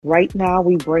Right now,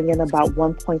 we bring in about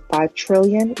 1.5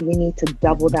 trillion. We need to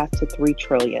double that to 3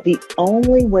 trillion. The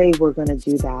only way we're going to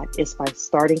do that is by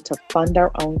starting to fund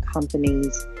our own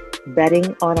companies,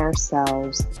 betting on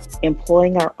ourselves,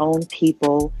 employing our own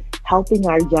people, helping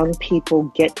our young people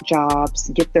get jobs,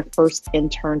 get their first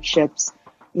internships.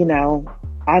 You know,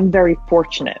 I'm very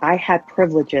fortunate. I had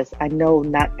privileges. I know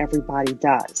not everybody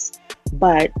does,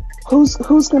 but who's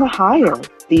going to hire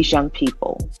these young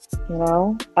people? You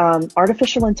know,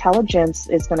 artificial intelligence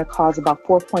is going to cause about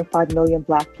 4.5 million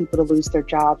Black people to lose their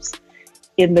jobs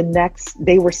in the next,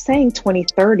 they were saying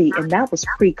 2030, and that was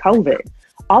pre-COVID.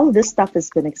 All of this stuff has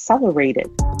been accelerated.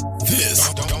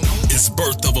 This is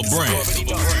Birth of a Brand,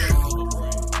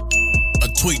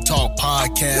 a Tweet Talk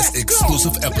podcast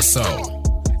exclusive episode.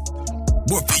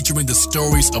 We're featuring the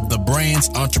stories of the brands,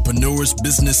 entrepreneurs,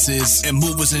 businesses, and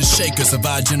movers and shakers of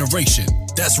our generation.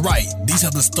 That's right, these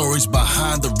are the stories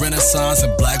behind the renaissance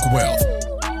of Black wealth.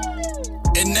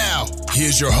 And now,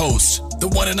 here's your host, the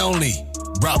one and only,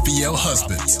 Raphael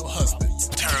Husbands.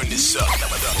 Turn this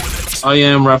up. I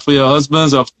am Raphael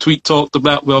Husbands of Tweet Talk, the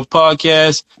Black Wealth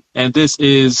Podcast, and this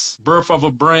is Birth of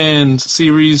a Brand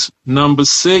series number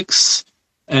 6.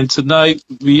 And tonight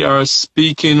we are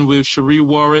speaking with Cherie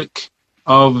Warwick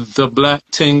of the Black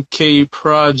 10K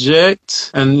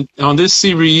Project. And on this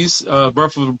series,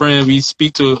 Birth of a Brand, we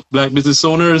speak to Black business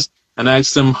owners and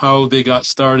ask them how they got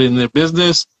started in their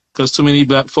business, because too many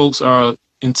Black folks are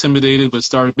intimidated with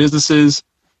starting businesses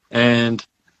and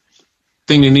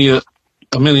think they need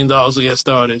 $1 million to get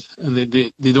started, and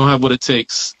they don't have what it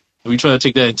takes. And we try to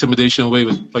take that intimidation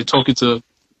away by talking to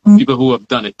people who have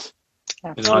done it.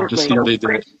 Just see how they do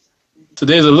it.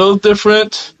 Today's a little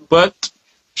different, but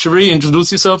Cherie,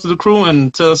 introduce yourself to the crew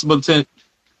and tell us about the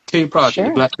 10K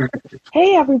Project. Sure.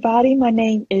 Hey, everybody. My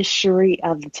name is Cherie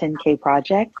of the 10K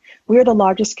Project. We're the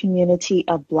largest community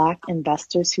of Black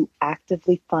investors who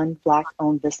actively fund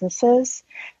Black-owned businesses.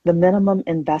 The minimum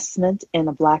investment in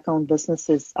a Black-owned business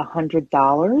is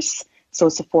 $100, so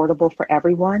it's affordable for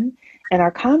everyone. And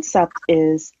our concept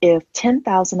is if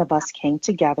 10,000 of us came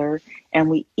together and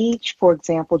we each, for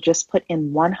example, just put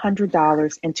in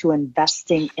 $100 into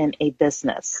investing in a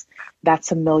business,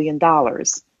 that's $1 million.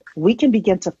 We can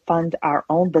begin to fund our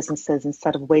own businesses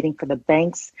instead of waiting for the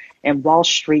banks and Wall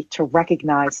Street to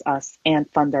recognize us and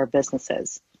fund our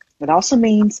businesses. It also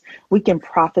means we can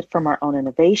profit from our own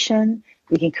innovation,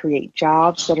 we can create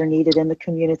jobs that are needed in the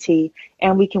community,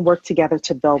 and we can work together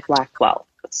to build Black wealth.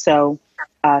 So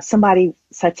somebody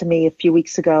said to me a few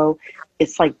weeks ago,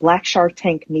 it's like Black Shark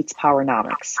Tank meets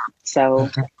Powernomics.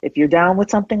 So if you're down with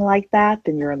something like that,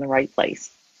 then you're in the right place.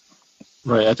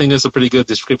 Right. I think that's a pretty good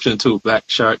description too. Black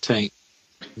Shark Tank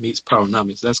meets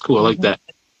Powernomics. That's cool. I like that.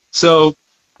 So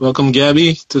welcome,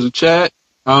 Gabby, to the chat.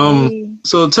 Hey.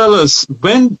 So tell us,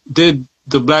 when did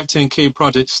the Black 10K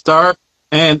Project start?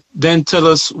 And then tell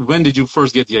us, when did you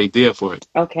first get the idea for it?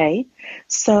 Okay.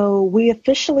 So we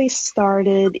officially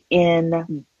started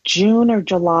in June or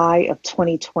July of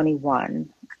 2021.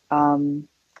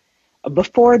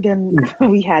 Before then,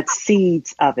 we had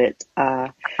seeds of it.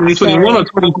 2021 or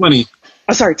 2020?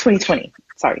 Oh, sorry, 2020.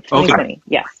 Sorry, 2020.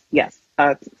 Okay. Yes.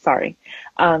 Sorry.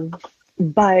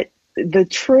 But the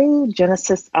true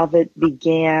genesis of it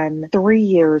began 3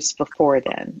 years before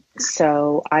then.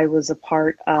 So I was a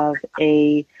part of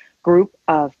a group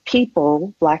of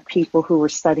people, Black people, who were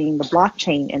studying the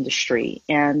blockchain industry.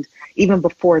 And even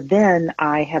before then,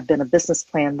 I have been a business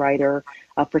plan writer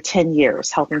for 10 years,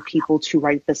 helping people to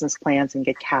write business plans and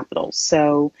get capital.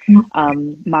 So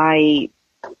my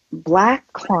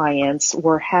Black clients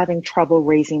were having trouble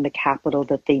raising the capital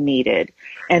that they needed.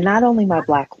 And not only my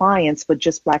Black clients, but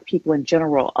just Black people in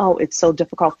general. Oh, it's so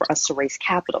difficult for us to raise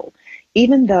capital.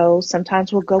 Even though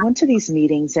sometimes we'll go into these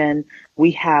meetings and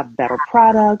we have better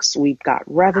products, we've got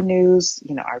revenues,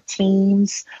 our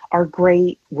teams are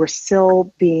great, we're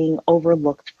still being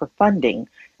overlooked for funding.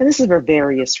 And this is for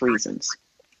various reasons.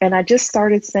 And I just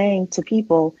started saying to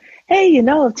people, hey,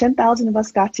 if 10,000 of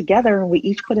us got together and we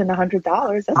each put in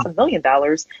 $100, that's $1 million.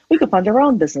 We could fund our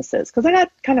own businesses. Because I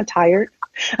got kind of tired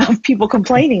of people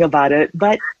complaining about it.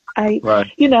 But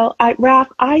Raph,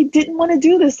 I didn't want to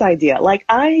do this idea. Like,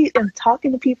 I am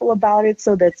talking to people about it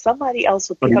so that somebody else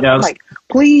would pick up. I'm like,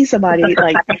 please, somebody,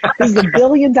 this is $1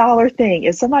 billion thing.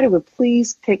 If somebody would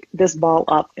please pick this ball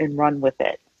up and run with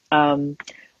it.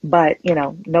 But,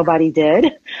 nobody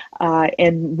did.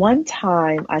 And one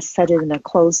time I said it in a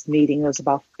closed meeting.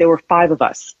 There were 5 of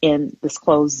us in this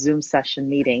closed Zoom session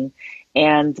meeting.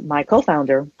 And my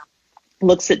co-founder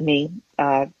looks at me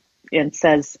and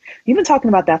says, you've been talking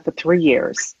about that for 3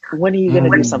 years. When are you going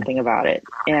to do something about it?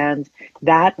 And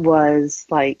that was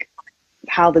like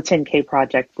how the 10K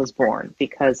project was born,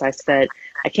 because I said,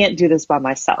 I can't do this by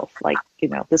myself. Like,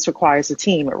 this requires a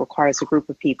team. It requires a group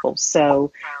of people.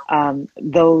 So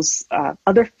those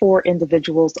other 4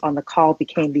 individuals on the call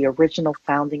became the original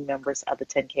founding members of the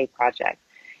 10K project.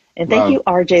 And thank you,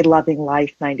 RJ Loving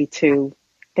Life 92.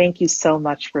 Thank you so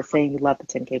much for saying you love the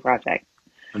 10K project.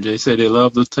 RJ said they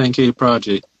love the 10K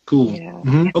project. Cool. Yeah.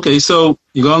 Mm-hmm. Okay, so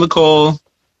you go on the call.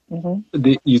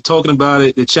 Mm-hmm. You're talking about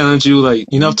it. They challenge you like,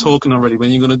 you're not talking already.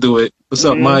 When you're going to do it? What's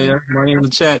up, Maya? Maya in the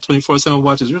chat, 24/7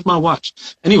 watches. Where's my watch?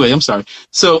 Anyway, I'm sorry.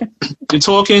 So you're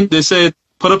talking. They said,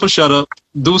 put up or shut up.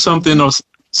 Do something or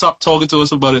stop talking to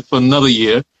us about it for another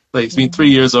year. Like, it's been 3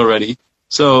 years already.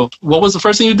 So what was the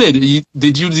first thing you did?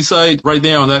 Did you decide right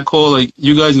there on that call, like,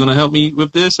 you guys are going to help me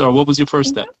with this? Or what was your first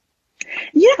step?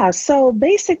 Yeah, so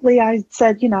basically I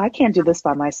said, I can't do this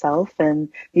by myself. And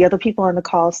the other people on the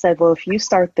call said, well, if you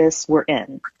start this, we're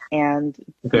in. And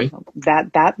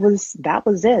that was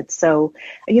it. So,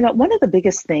 one of the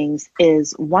biggest things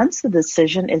is once the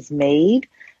decision is made,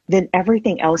 then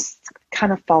everything else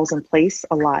kind of falls in place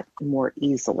a lot more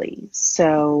easily.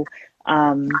 So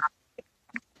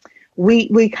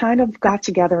we kind of got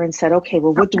together and said, okay,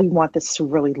 well, what do we want this to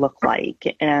really look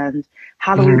like? And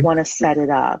how do we want to set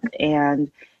it up? And,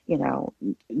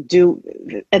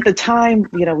 at the time,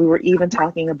 we were even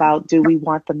talking about, do we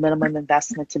want the minimum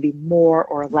investment to be more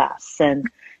or less? And,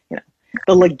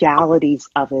 the legalities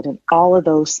of it and all of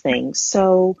those things.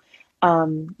 So,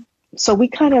 so we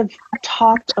kind of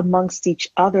talked amongst each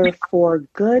other for a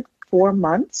good 4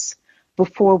 months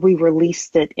before we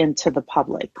released it into the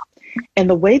public. And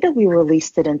the way that we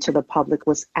released it into the public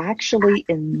was actually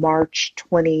in March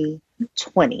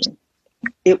 2020.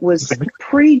 It was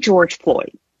pre-George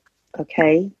Floyd,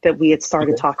 that we had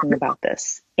started talking about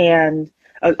this. And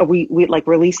we like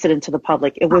released it into the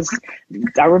public. It was,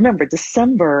 I remember,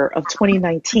 December of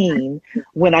 2019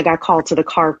 when I got called to the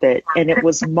carpet. And it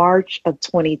was March of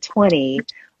 2020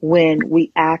 when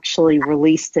we actually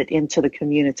released it into the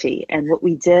community. And what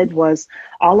we did was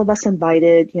all of us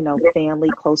invited,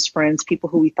 family, close friends, people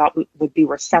who we thought would be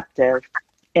receptive.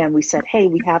 And we said, hey,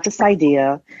 we have this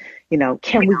idea,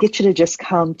 can we get you to just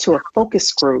come to a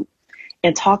focus group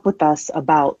and talk with us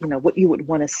about, what you would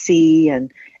want to see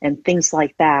and things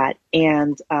like that.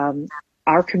 And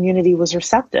our community was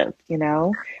receptive,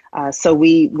 so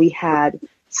we had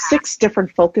 6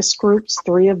 different focus groups.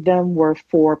 3 of them were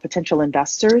for potential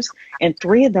investors and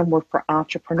 3 of them were for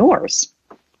entrepreneurs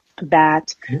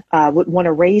that would want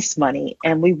to raise money.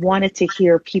 And we wanted to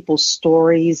hear people's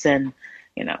stories and,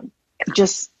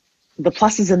 just the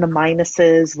pluses and the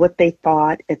minuses, what they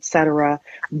thought, etc.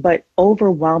 But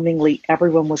overwhelmingly,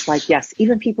 everyone was like, yes,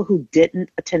 even people who didn't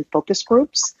attend focus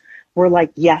groups were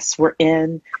like, yes, we're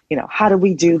in, how do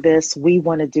we do this? We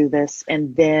want to do this.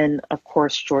 And then, of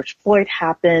course, George Floyd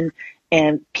happened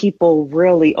and people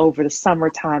really over the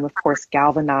summertime, of course,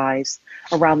 galvanized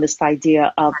around this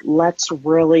idea of let's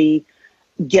really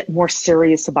get more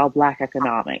serious about Black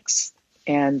economics.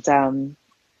 And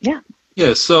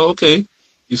Yeah. So, okay.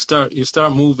 You start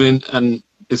moving, and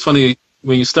it's funny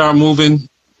when you start moving,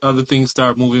 other things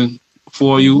start moving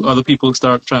for you. Other people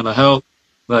start trying to help.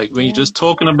 Like when you're just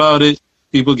talking about it,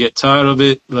 people get tired of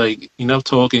it. Like, enough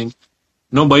talking.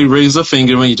 Nobody raises a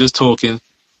finger when you're just talking.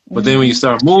 But then when you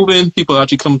start moving, people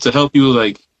actually come to help you.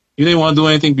 Like, you didn't want to do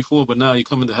anything before, but now you're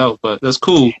coming to help. But that's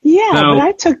cool. Yeah, but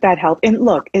I took that help. And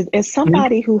look, as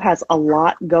somebody who has a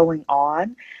lot going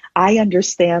on, I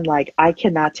understand, like, I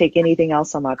cannot take anything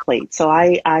else on my plate. So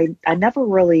I never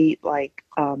really,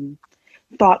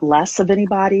 thought less of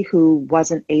anybody who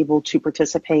wasn't able to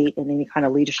participate in any kind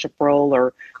of leadership role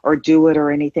or do it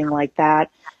or anything like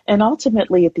that. And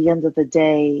ultimately, at the end of the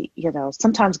day,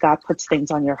 sometimes God puts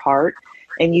things on your heart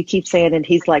and you keep saying, and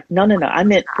he's like, no, I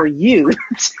meant for you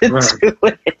to do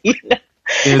it,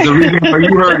 There's a reason why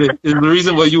you heard it. There's the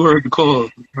reason why you heard the call.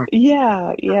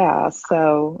 Yeah.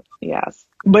 So, yes.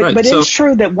 But it's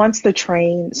true that once the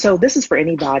train, so this is for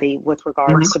anybody with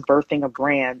regards to birthing a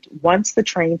brand, once the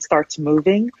train starts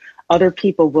moving, other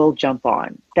people will jump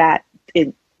on. That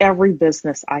in every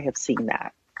business I have seen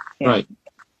that. Right.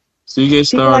 So you get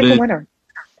started. Like a winner.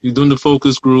 You're doing the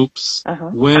focus groups.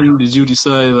 When did you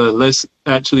decide, let's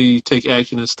actually take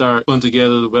action and start putting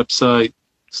together the website,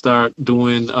 start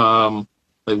doing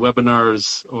like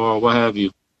webinars or what have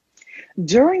you?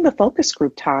 During the focus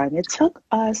group time, it took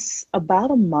us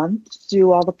about a month to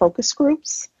do all the focus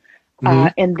groups.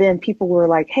 And then people were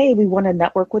like, hey, we want to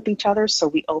network with each other. So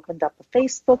we opened up a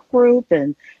Facebook group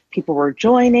and people were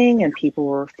joining and people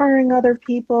were referring other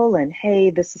people. And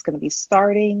hey, this is going to be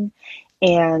starting.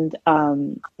 And,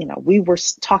 we were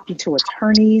talking to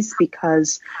attorneys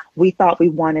because we thought we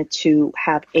wanted to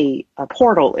have a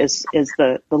portal is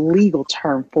the legal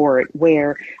term for it,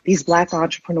 where these Black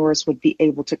entrepreneurs would be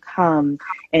able to come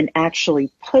and actually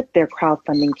put their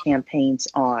crowdfunding campaigns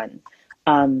on.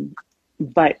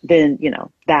 But then,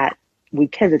 that we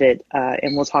pivoted,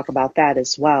 and we'll talk about that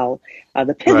as well,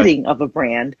 the pivoting of a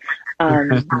brand.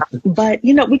 But,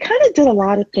 we kind of did a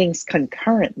lot of things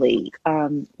concurrently.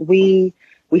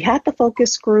 We had the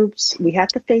focus groups, we had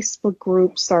the Facebook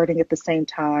group starting at the same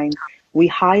time. We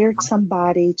hired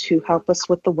somebody to help us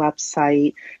with the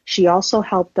website. She also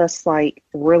helped us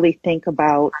really think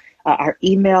about our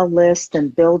email list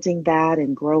and building that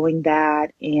and growing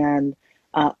that, and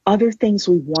other things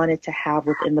we wanted to have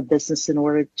within the business in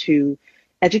order to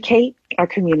educate our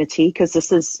community, because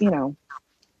this is,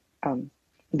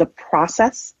 the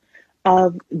process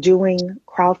of doing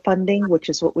crowdfunding, which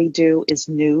is what we do, is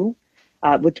new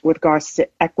with regards to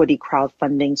equity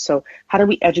crowdfunding. So how do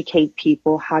we educate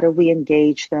people? How do we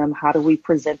engage them? How do we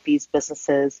present these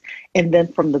businesses? And then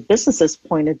from the business's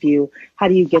point of view, how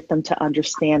do you get them to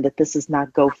understand that this is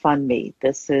not GoFundMe?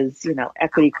 This is,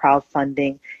 equity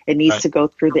crowdfunding. It needs to go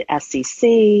through the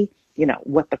SEC,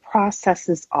 what the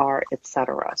processes are, et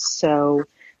cetera. So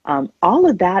all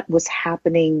of that was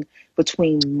happening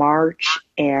between March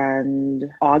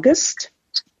and August,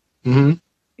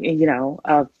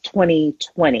 of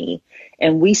 2020.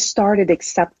 And we started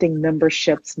accepting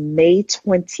memberships May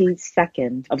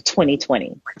 22nd of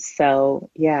 2020. So,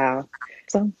 yeah.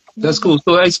 That's cool.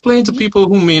 So explain to people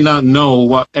who may not know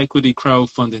what equity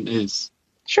crowdfunding is.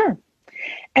 Sure.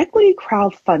 Equity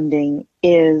crowdfunding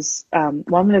is, I'm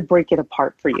going to break it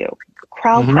apart for you.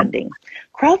 Crowdfunding.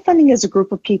 Crowdfunding is a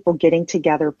group of people getting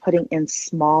together, putting in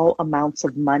small amounts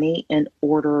of money in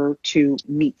order to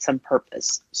meet some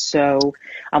purpose. So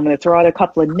I'm going to throw out a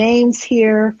couple of names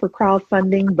here for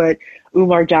crowdfunding, but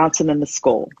Umar Johnson and the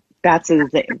School. That's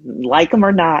like them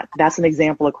or not, that's an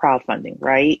example of crowdfunding,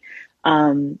 right?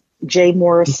 Jay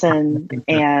Morrison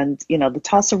and, the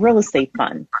Tulsa Real Estate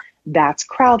Fund. That's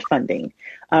crowdfunding.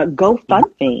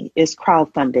 GoFundMe is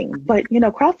crowdfunding. But,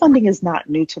 crowdfunding is not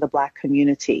new to the Black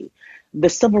community. The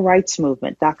civil rights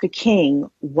movement, Dr. King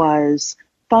was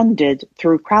funded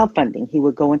through crowdfunding. He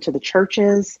would go into the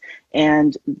churches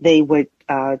and they would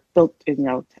have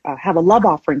a love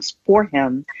offerings for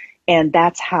him. And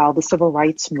that's how the civil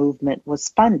rights movement was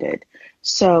funded.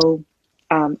 So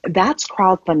that's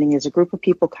crowdfunding, is a group of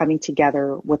people coming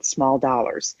together with small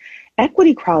dollars.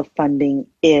 Equity crowdfunding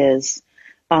is,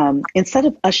 instead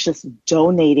of us just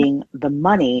donating the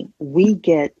money, we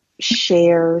get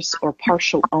shares or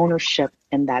partial ownership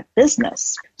in that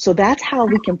business. So that's how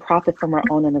we can profit from our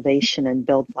own innovation and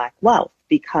build Black wealth.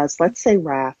 Because let's say,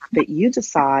 Raf, that you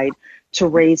decide to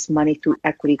raise money through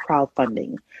equity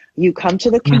crowdfunding. You come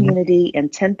to the community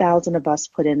and 10,000 of us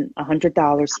put in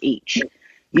 $100 each.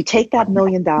 You take that $1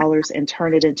 million and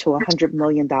turn it into a $100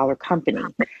 million company.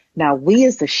 Now, we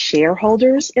as the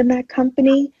shareholders in that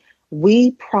company,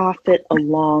 we profit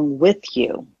along with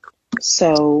you.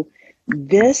 So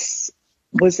this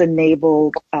was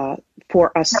enabled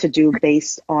for us to do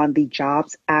based on the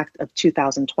Jobs Act of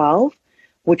 2012,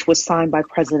 which was signed by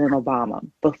President Obama.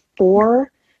 Before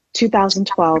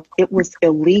 2012, it was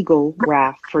illegal,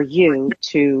 Raf, for you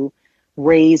to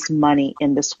raise money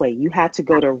in this way. You had to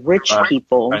go to rich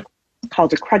people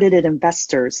called accredited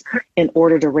investors in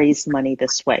order to raise money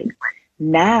this way.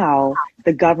 Now,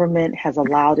 the government has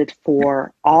allowed it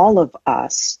for all of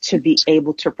us to be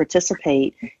able to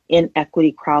participate in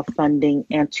equity crowdfunding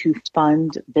and to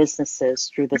fund businesses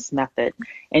through this method.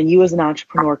 And you as an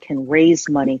entrepreneur can raise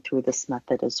money through this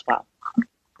method as well.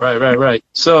 Right.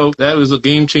 So that was a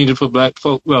game changer for Black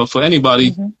folk. Well, for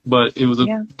anybody, but it was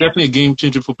definitely a game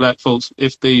changer for Black folks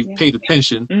if they paid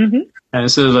attention. And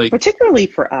instead of particularly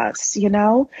for us,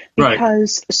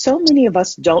 because so many of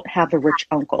us don't have a rich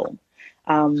uncle.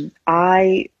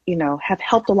 I, have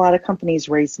helped a lot of companies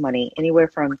raise money, anywhere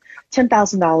from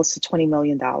 $10,000 to $20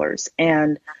 million.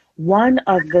 And one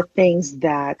of the things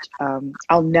that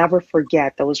I'll never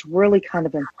forget that was really kind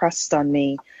of impressed on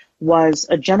me was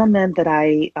a gentleman that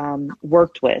I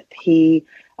worked with. He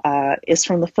is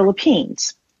from the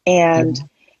Philippines, and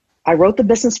I wrote the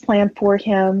business plan for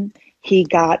him. He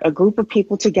got a group of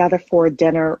people together for a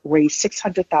dinner, raised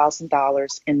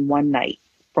 $600,000 in one night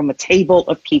from a table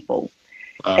of people.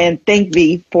 And thank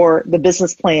me for the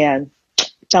business plan,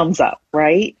 thumbs up,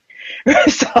 right?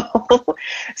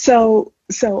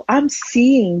 So I'm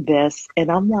seeing this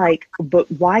and I'm like,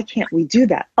 but why can't we do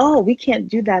that? Oh, we can't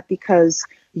do that because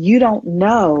you don't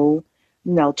know,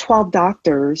 12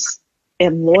 doctors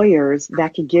and lawyers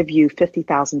that could give you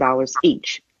 $50,000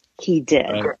 each. He did.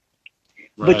 Right.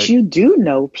 But you do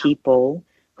know people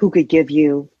who could give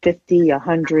you $50,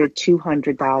 $100,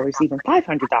 $200, even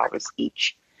 $500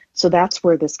 each. So that's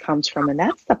where this comes from. And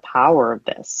that's the power of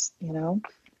this, you know?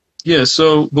 Yeah.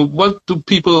 So, but what do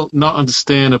people not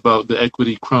understand about the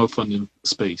equity crowdfunding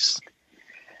space?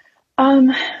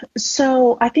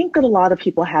 So I think that a lot of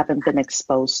people haven't been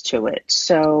exposed to it.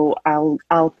 So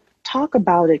I'll talk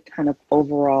about it kind of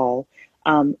overall.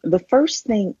 The first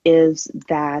thing is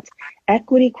that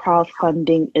equity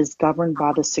crowdfunding is governed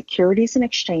by the Securities and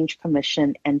Exchange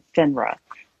Commission and FINRA.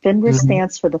 FINRA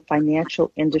stands for the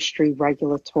Financial Industry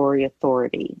Regulatory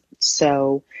Authority.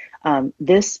 So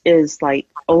this is like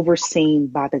overseen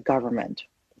by the government.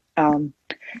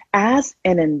 As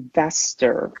an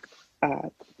investor,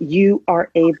 you are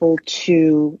able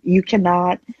to, you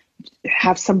cannot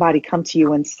have somebody come to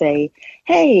you and say,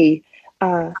 hey,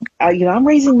 I'm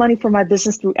raising money for my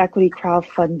business through equity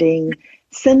crowdfunding,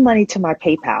 send money to my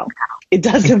PayPal. It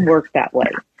doesn't work that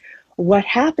way. What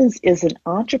happens is an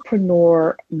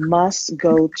entrepreneur must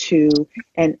go to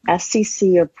an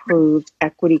SEC-approved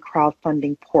equity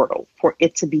crowdfunding portal for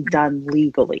it to be done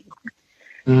legally.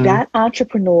 That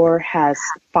entrepreneur has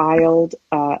filed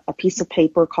a piece of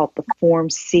paper called the Form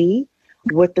C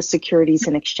with the Securities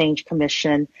and Exchange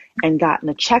Commission and gotten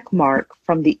a check mark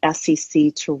from the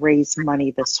SEC to raise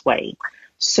money this way.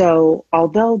 So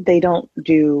although they don't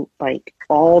do like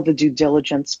all the due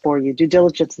diligence for you, due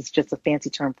diligence is just a fancy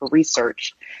term for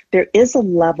research, there is a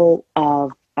level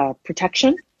of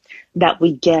protection that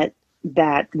we get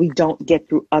that we don't get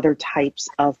through other types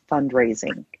of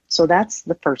fundraising. So that's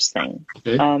the first thing.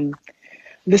 Okay.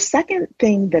 The second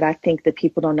thing that I think that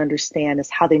people don't understand is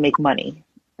how they make money,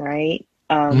 right?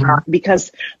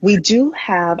 Because we do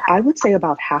have, I would say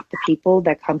about half the people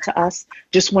that come to us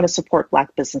just want to support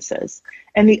Black businesses.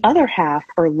 And the other half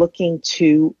are looking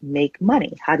to make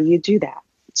money. How do you do that?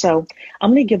 So I'm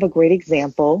going to give a great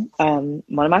example. One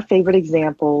of my favorite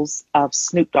examples of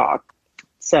Snoop Dogg.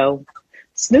 So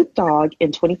Snoop Dogg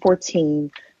in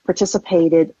 2014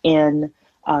 participated in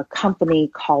a company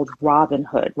called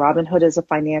Robinhood. Robinhood is a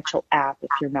financial app if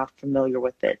you're not familiar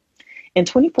with it. In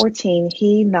 2014,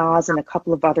 he, Nas, and a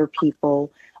couple of other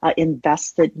people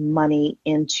invested money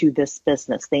into this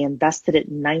business. They invested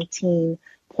it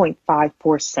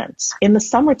 19.54 cents. In the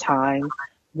summertime,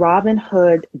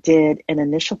 Robinhood did an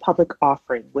initial public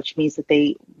offering, which means that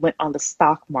they went on the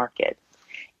stock market.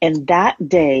 And that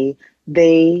day,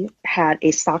 they had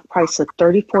a stock price of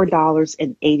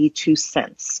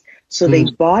 $34.82. So they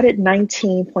bought at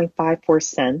 19.54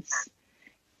 cents.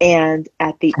 And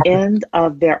at the end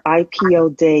of their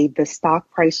IPO day, the stock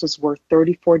price was worth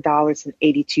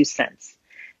 $34.82.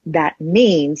 That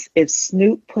means if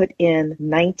Snoop put in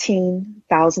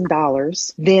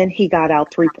 $19,000, then he got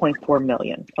out $3.4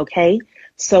 million. Okay.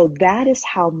 So that is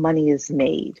how money is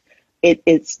made.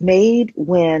 It's made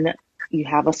when you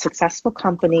have a successful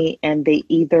company and they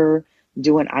either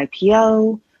do an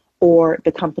IPO, or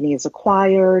the company is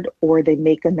acquired, or they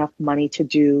make enough money to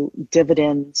do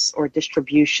dividends or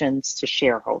distributions to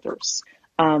shareholders.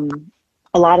 A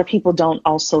lot of people don't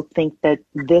also think that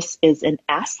this is an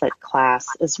asset class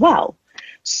as well.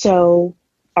 So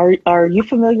are you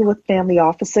familiar with family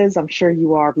offices? I'm sure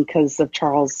you are because of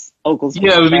Charles Oglesby,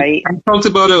 right? We talked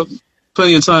about it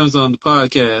plenty of times on the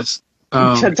podcast.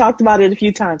 Talked about it a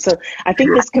few times. So I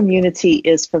think this community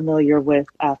is familiar with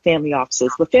family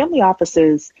offices. But family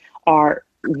offices are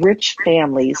rich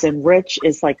families, and rich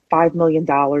is like $5 million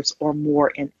or more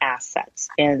in assets.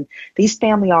 And these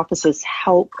family offices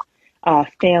help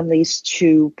families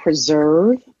to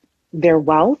preserve their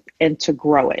wealth and to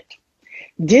grow it.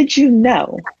 Did you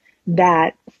know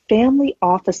that family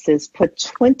offices put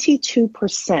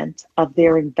 22% of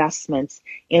their investments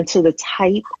into the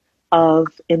type of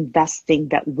investing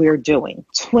that we're doing?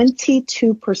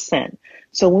 22%.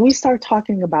 So when we start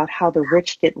talking about how the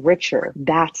rich get richer,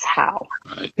 that's how.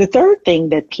 Right. The third thing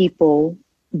that people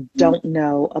don't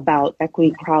know about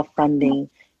equity crowdfunding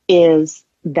is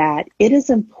that it is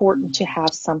important to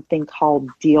have something called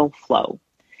deal flow.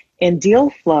 And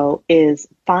deal flow is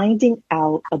finding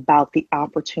out about the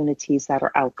opportunities that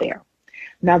are out there.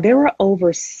 Now, there are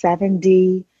over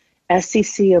 70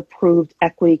 SEC-approved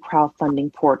equity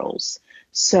crowdfunding portals.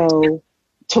 So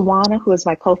Tawana, who is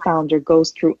my co-founder,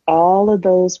 goes through all of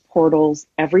those portals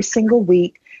every single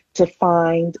week to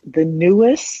find the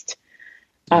newest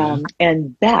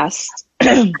and best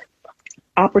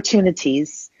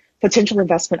opportunities, potential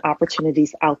investment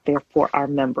opportunities out there for our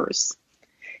members.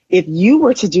 If you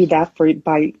were to do that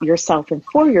by yourself and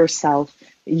for yourself,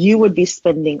 you would be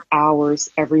spending hours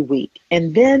every week.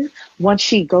 And then once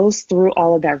she goes through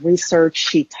all of that research,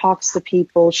 she talks to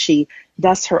people, she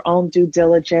does her own due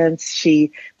diligence,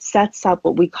 she sets up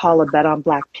what we call a Bet on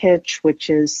Black pitch, which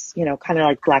is, kind of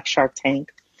like Black Shark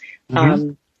Tank.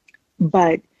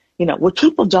 But, what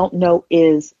people don't know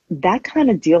is that kind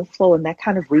of deal flow and that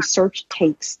kind of research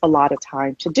takes a lot of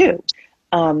time to do.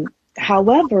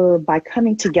 However, by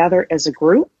coming together as a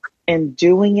group and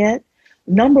doing it,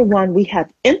 number one, we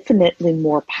have infinitely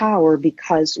more power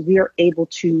because we are able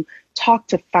to talk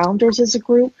to founders as a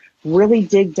group, really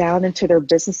dig down into their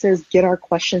businesses, get our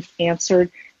questions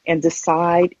answered, and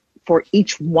decide for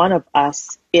each one of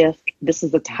us if this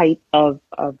is the type of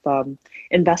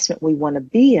investment we want to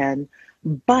be in.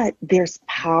 But there's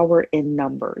power in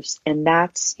numbers, and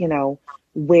that's,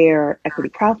 where equity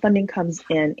crowdfunding comes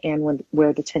in and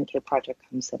where the 10K project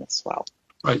comes in as well.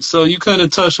 Right. So you kind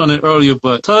of touched on it earlier,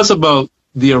 but tell us about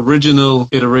the original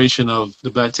iteration of the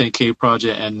Black 10K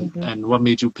project and what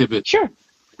made you pivot. Sure.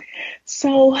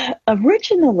 So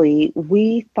originally,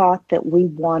 we thought that we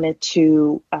wanted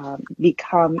to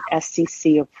become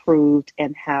SEC approved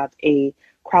and have a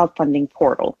crowdfunding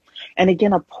portal. And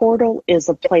again, a portal is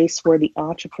a place where the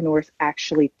entrepreneurs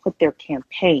actually put their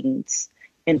campaigns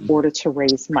in order to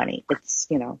raise money. It's,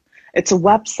 it's a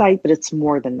website, but it's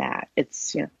more than that.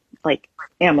 It's, like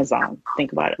Amazon.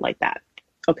 Think about it like that.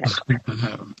 Okay.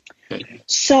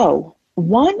 So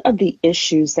one of the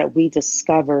issues that we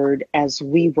discovered as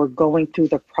we were going through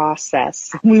the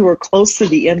process, we were close to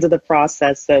the end of the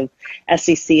process of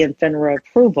SEC and FINRA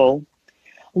approval.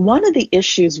 One of the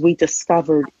issues we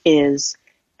discovered is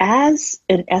as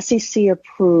an SEC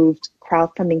approved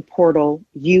crowdfunding portal,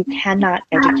 you cannot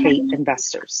educate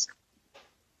investors.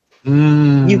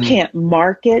 You can't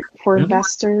market for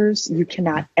investors. You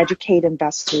cannot educate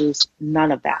investors.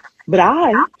 None of that. But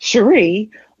I,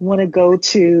 Cherie, want to go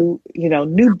to,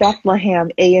 New Bethlehem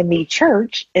AME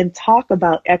Church and talk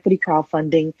about equity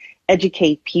crowdfunding,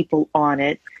 educate people on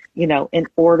it, in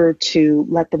order to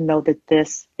let them know that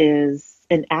this is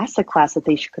an asset class that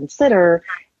they should consider.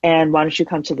 And why don't you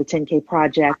come to the 10K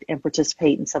project and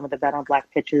participate in some of the Bet on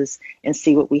Black pitches and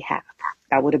see what we have?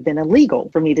 That would have been illegal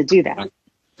for me to do that.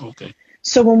 Okay.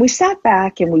 So when we sat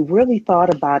back and we really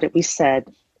thought about it, we said,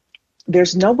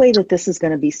 there's no way that this is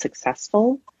going to be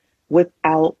successful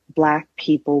without Black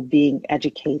people being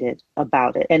educated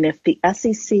about it. And if the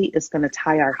SEC is going to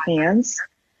tie our hands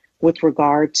with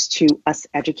regards to us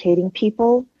educating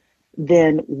people,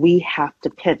 then we have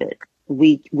to pivot.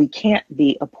 We can't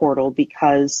be a portal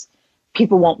because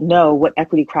people won't know what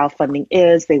equity crowdfunding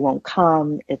is. They won't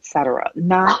come, et cetera.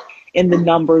 Not in the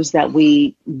numbers that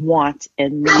we want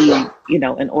and need,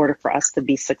 in order for us to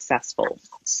be successful.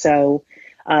 So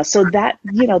that,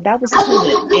 that was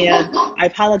the pivot. And I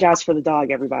apologize for the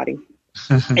dog, everybody.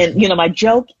 And, my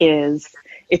joke is,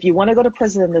 if you want to go to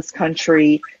prison in this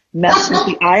country, mess with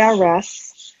the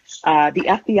IRS, the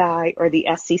FBI, or the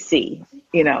SEC.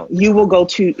 You will go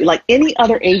to, like any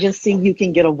other agency, you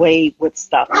can get away with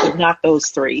stuff, but not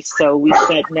those three. So we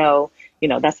said, no,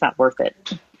 that's not worth it.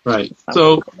 Right.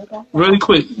 So really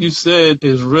quick, you said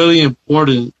it's really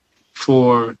important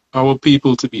for our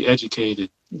people to be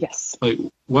educated. Yes. Like,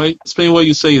 why? Explain why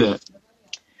you say that.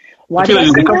 Why I feel like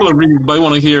there's a couple of reasons, but I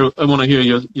want to hear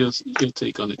your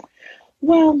take on it.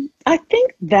 Well, I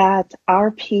think that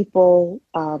our people,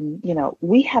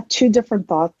 we have two different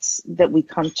thoughts that we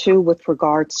come to with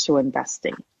regards to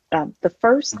investing. The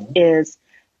first is,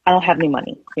 I don't have any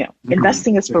money.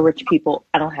 Investing is for rich people.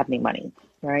 I don't have any money,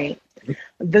 right?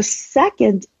 The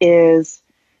second is,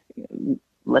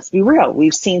 let's be real.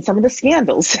 We've seen some of the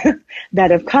scandals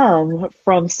that have come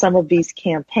from some of these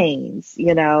campaigns,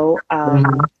 and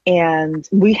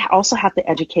we also have to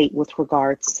educate with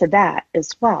regards to that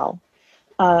as well.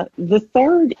 The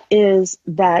third is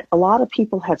that a lot of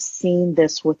people have seen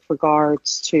this with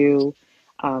regards to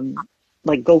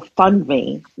like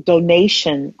GoFundMe,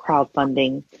 donation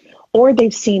crowdfunding, or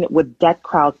they've seen it with debt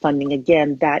crowdfunding.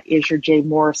 Again, that is your Jay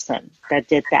Morrison that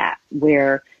did that,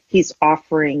 where he's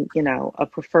offering, a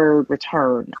preferred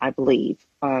return, I believe.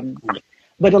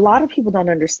 But a lot of people don't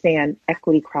understand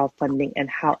equity crowdfunding and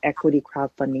how equity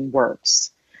crowdfunding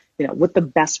works. What the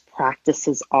best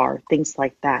practices are, things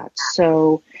like that.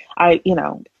 So we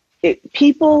knew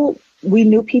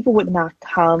people would not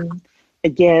come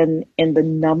again in the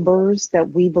numbers that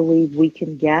we believe we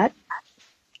can get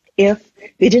if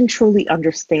they didn't truly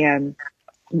understand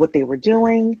what they were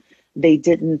doing. They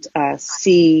didn't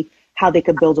see how they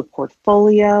could build a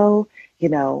portfolio.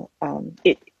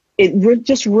 It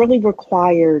just really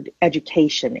required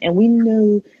education. And we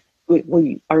knew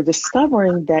we are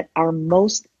discovering that our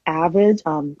most avid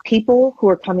people who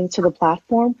are coming to the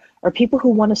platform are people who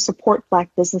want to support Black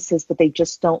businesses, but they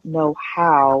just don't know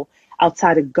how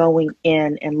outside of going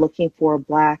in and looking for a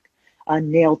Black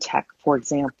nail tech, for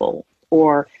example,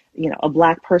 or a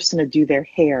Black person to do their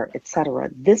hair, etc.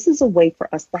 This is a way for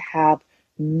us to have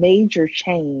major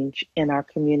change in our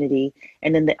community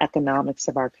and in the economics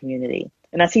of our community.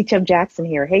 And I see Tim Jackson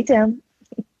here. Hey, Tim.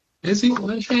 Is he?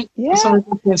 Yeah. Sorry,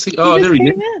 I can't see. Oh, there he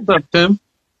is. What's up, Tim?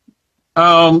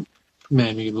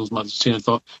 Man, you lose my chain of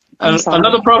thought.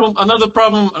 Another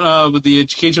problem with the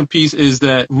education piece is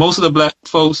that most of the Black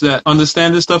folks that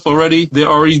understand this stuff already, they're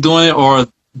already doing it, or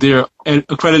they're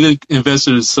accredited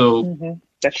investors. So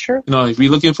that's true. If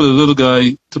you're looking for the little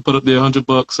guy to put up their $100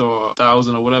 or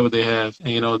 $1,000 or whatever they have,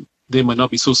 and they might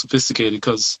not be so sophisticated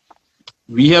because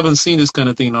we haven't seen this kind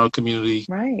of thing in our community.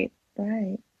 Right.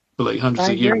 For like hundreds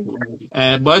of years.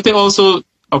 But I think also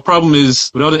a problem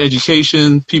is without the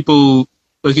education, people,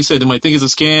 like you said, they might think it's a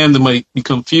scam, they might be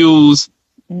confused.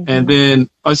 And then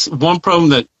one problem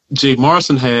that Jay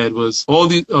Morrison had was a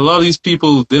lot of these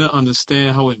people didn't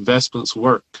understand how investments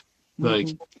work.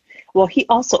 Well, he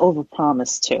also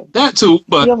overpromised too. That too,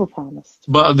 but he overpromised.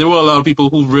 But there were a lot of people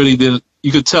who really didn't.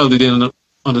 You could tell they didn't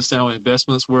understand how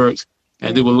investments worked,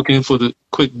 and they were looking for the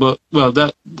quick buck. Well,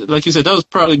 that, like you said, that was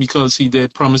probably because he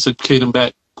did promise to pay them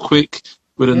back quick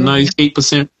with a nice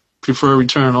 8% preferred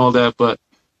return and all that. But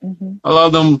a lot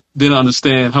of them didn't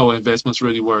understand how investments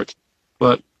really work.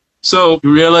 But so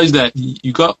you realize that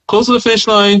you got close to the finish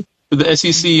line with the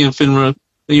SEC and FINRA,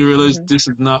 then you realize this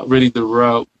is not really the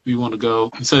route we want to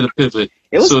go. You decided to pivot.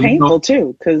 It was painful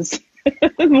too, because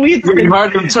we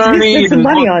hired an attorney. Some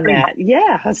money on that.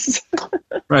 Yes.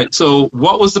 Right. So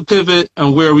what was the pivot,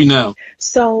 and where are we now?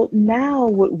 So now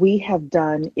what we have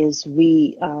done is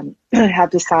we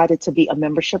have decided to be a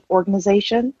membership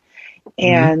organization,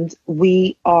 and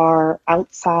we are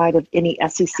outside of any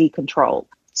SEC control.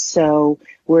 So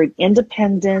we're an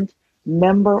independent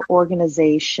member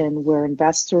organization where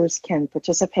investors can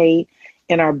participate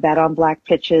in our Bet on Black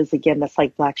pitches. Again, that's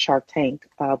like Black Shark Tank.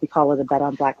 We call it a Bet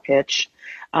on Black pitch.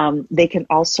 They can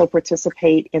also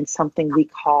participate in something we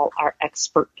call our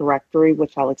expert directory,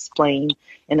 which I'll explain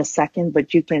in a second.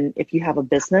 But you can, if you have a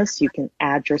business, you can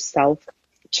add yourself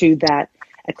to that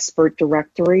expert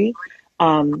directory.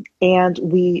 And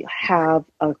we have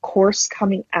a course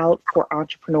coming out for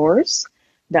entrepreneurs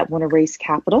that want to raise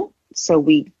capital. So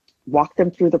we walk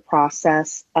them through the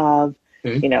process of,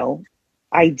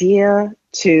 idea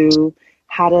to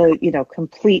how to,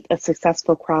 complete a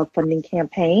successful crowdfunding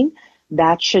campaign.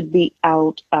 That should be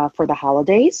out for the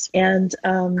holidays. And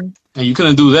you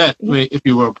couldn't do that if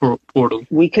you were a portal.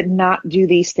 We could not do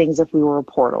these things if we were a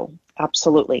portal.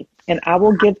 Absolutely. And I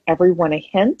will give everyone a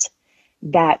hint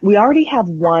that we already have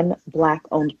one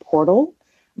Black-owned portal,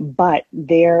 but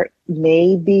there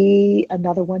may be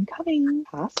another one coming,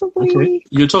 possibly. Okay.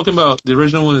 You're talking about the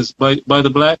original one is by the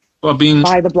Black? Or being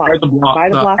By the Block. By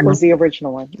the Block was the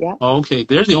original one. Yeah. Oh, okay.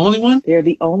 They're the only one? They're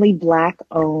the only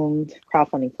Black-owned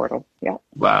crowdfunding portal. Yeah.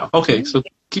 Wow. Okay. So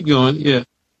keep going. Yeah.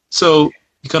 So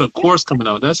you got a course coming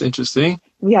out. That's interesting.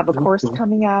 We have a course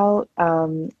coming out.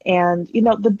 And,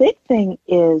 the big thing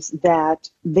is that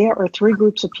there are three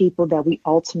groups of people that we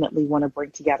ultimately want to bring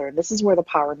together. And this is where the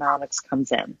Powernomics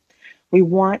comes in. We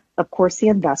want, of course, the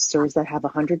investors that have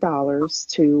 $100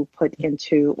 to put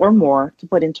into, or more, to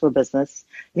put into a business.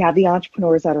 You have the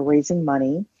entrepreneurs that are raising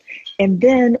money. And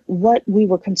then what we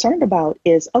were concerned about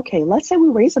is, okay, let's say we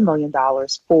raise $1 million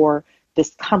for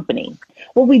this company.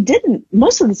 Well, we didn't.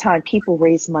 Most of the time, people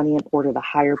raise money in order to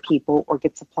hire people or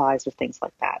get supplies or things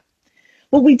like that.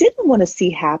 What we didn't want to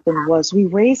see happen was we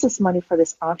raise this money for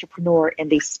this entrepreneur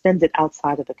and they spend it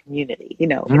outside of the community.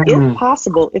 If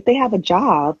possible, if they have a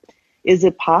job, is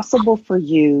it possible for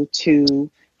you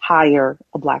to hire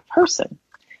a Black person?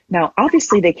 Now,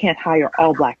 obviously, they can't hire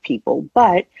all Black people,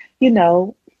 but,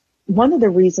 one of the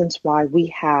reasons why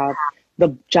we have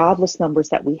the jobless numbers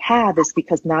that we have is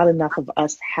because not enough of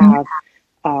us have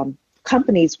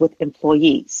companies with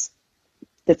employees.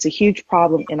 That's a huge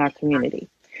problem in our community.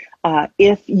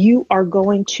 If you are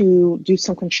going to do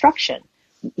some construction,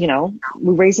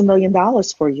 we raise $1 million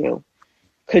for you.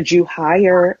 Could you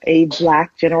hire a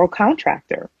Black general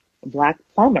contractor, a Black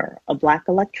plumber, a Black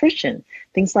electrician,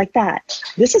 things like that?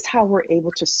 This is how we're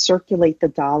able to circulate the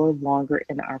dollar longer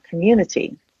in our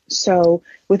community. So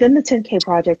within the 10K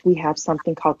project, we have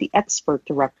something called the expert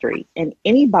directory, and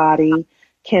anybody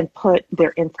can put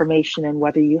their information in,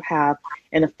 whether you have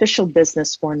an official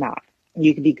business or not.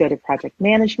 You could be good at project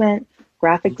management,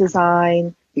 graphic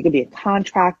design. You could be a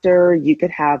contractor. You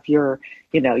could have your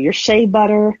shea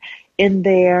butter in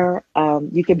there.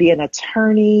 You could be an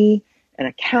attorney, an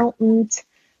accountant,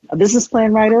 a business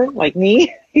plan writer like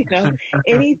me,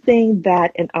 anything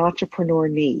that an entrepreneur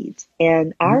needs.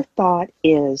 And our thought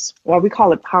is, well, we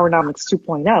call it Powernomics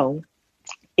 2.0,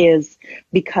 is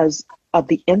because of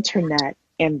the internet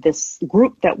and this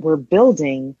group that we're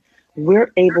building,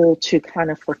 we're able to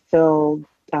kind of fulfill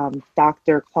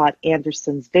Dr. Claude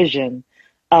Anderson's vision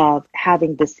of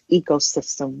having this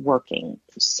ecosystem working.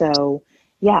 So,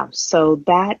 so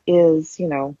that is,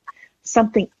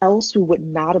 something else we would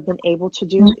not have been able to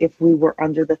do if we were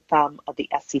under the thumb of the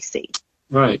SEC.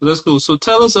 Right. That's cool. So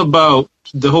tell us about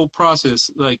the whole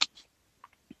process, like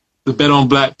the Bet on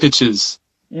Black pitches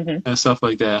and stuff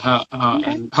like that.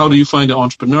 How do you find the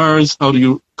entrepreneurs? How do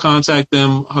you contact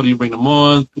them? How do you bring them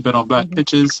on? The Bet on Black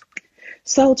pitches?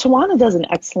 So Tawana does an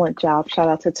excellent job. Shout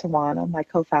out to Tawana, my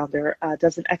co-founder,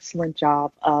 does an excellent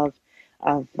job of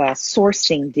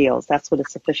sourcing deals. That's what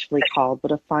it's officially called,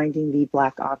 but of finding the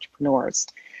Black entrepreneurs.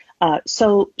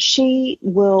 So she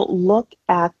will look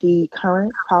at the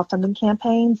current crowdfunding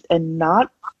campaigns, and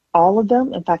not all of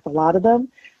them, in fact, a lot of them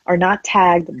are not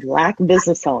tagged Black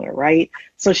business owner, right?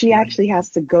 So she actually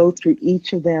has to go through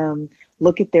each of them,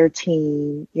 look at their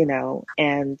team,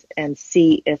 and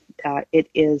see if it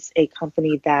is a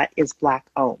company that is Black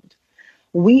owned.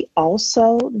 We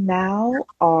also now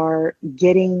are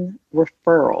getting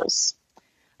referrals.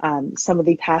 Some of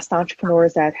the past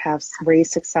entrepreneurs that have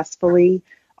raised successfully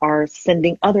are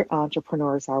sending other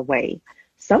entrepreneurs our way.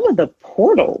 Some of the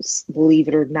portals, believe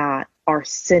it or not, are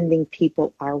sending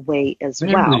people our way as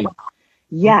well.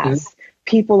 Yes. Okay.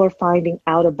 People are finding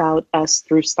out about us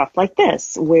through stuff like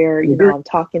this, where, I'm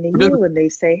talking to you and they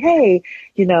say, hey,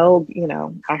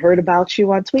 I heard about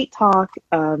you on Tweet Talk.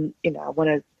 I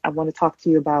want to talk to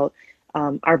you about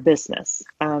our business.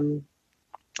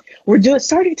 We're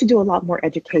starting to do a lot more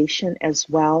education as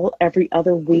well. Every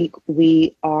other week,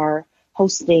 we are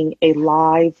hosting a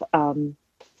live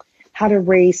how to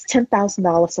raise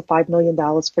 $10,000 to $5 million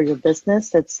for your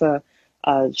business. It's a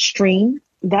stream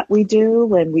that we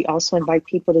do, and we also invite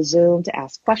people to Zoom to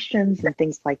ask questions and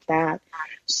things like that.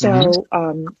 So,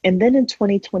 and then in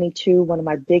 2022, one of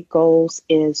my big goals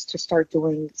is to start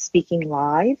doing speaking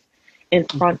live in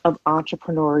front of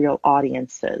entrepreneurial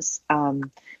audiences.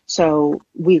 So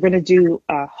we're going to do,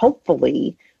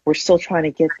 hopefully, we're still trying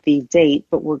to get the date,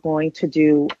 but we're going to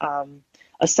do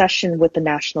a session with the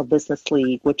National Business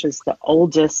League, which is the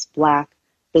oldest Black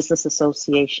business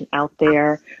association out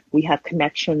there. We have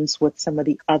connections with some of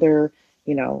the other,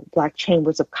 Black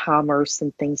chambers of commerce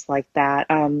and things like that.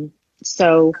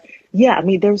 So,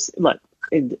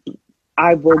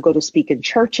 I will go to speak in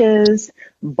churches,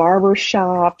 barber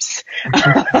shops,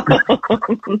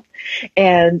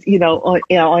 and,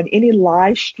 on any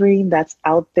live stream that's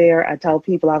out there, I tell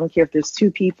people, I don't care if there's 2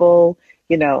 people,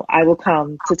 I will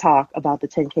come to talk about the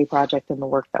 10K project and the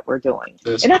work that we're doing.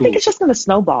 That's cool. I think it's just going to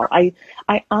snowball. I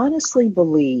honestly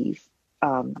believe,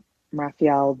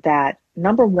 Raphael, that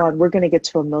number one, we're going to get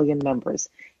to 1 million members.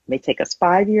 It may take us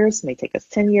 5 years, may take us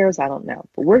 10 years. I don't know,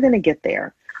 but we're going to get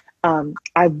there.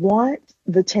 I want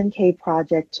the 10K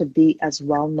project to be as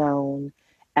well known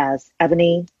as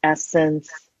Ebony, Essence,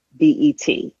 BET,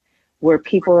 where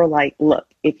people are like, look,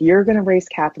 if you're going to raise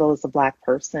capital as a Black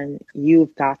person,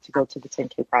 you've got to go to the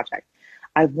 10K project.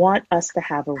 I want us to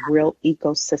have a real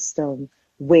ecosystem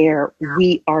where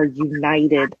we are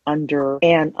united under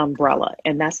an umbrella.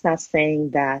 And that's not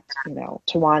saying that,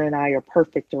 Tawana and I are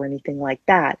perfect or anything like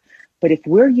that. But if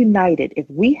we're united, if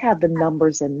we have the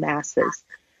numbers and masses,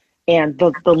 and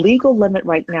the legal limit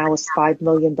right now is $5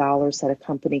 million that a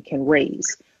company can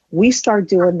raise. We start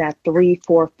doing that 3,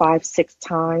 4, 5, 6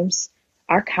 times,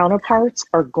 our counterparts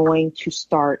are going to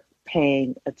start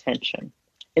paying attention.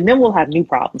 And then we'll have new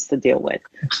problems to deal with.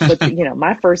 But,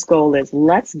 my first goal is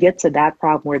let's get to that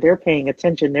problem where they're paying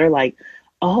attention. They're like,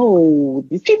 oh,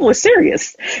 these people are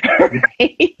serious.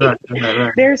 Right?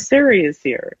 Right. They're serious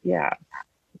here. Yeah.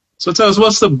 So tell us,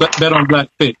 what's the Bet on Black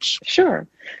pitch? Sure.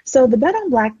 So the Bet on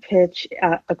Black pitch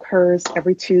occurs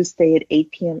every Tuesday at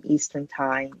 8 p.m. Eastern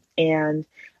time. And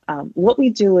what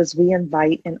we do is we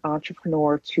invite an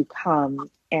entrepreneur to come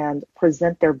and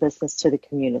present their business to the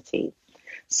community.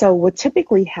 So what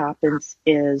typically happens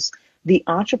is the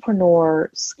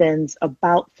entrepreneur spends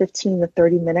about 15 to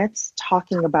 30 minutes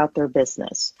talking about their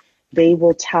business. They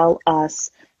will tell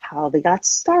us how they got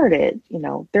started,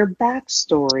 their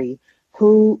backstory,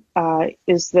 who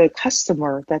is the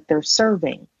customer that they're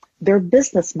serving, their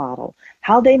business model,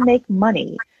 how they make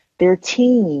money, their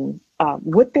team,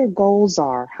 what their goals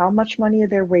are, how much money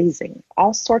they're raising,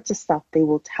 all sorts of stuff they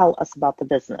will tell us about the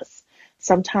business.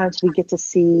 Sometimes we get to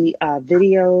see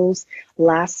videos.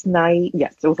 Last night,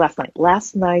 yes, it was last night.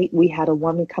 Last night, we had a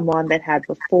woman come on that had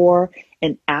before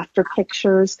and after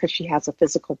pictures because she has a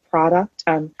physical product.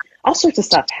 All sorts of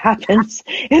stuff happens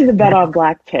in the Bet on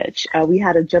Black pitch. We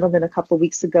had a gentleman a couple of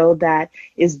weeks ago that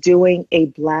is doing a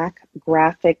Black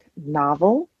graphic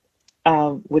novel,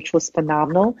 which was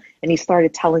phenomenal. And he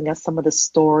started telling us some of the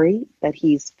story that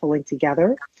he's pulling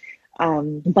together.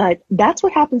 But that's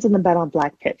what happens in the Bet on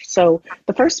Black pitch. So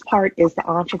the first part is the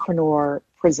entrepreneur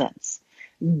presents.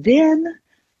 Then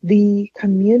the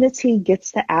community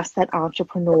gets to ask that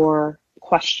entrepreneur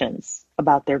questions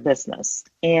about their business.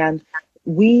 And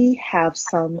we have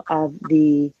some of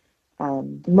the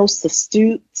most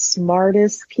astute,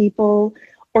 smartest people,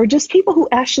 or just people who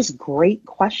ask just great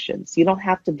questions. You don't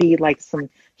have to be like some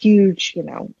huge,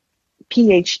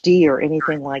 PhD or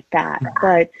anything like that.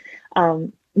 But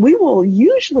we will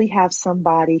usually have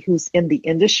somebody who's in the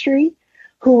industry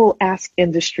who will ask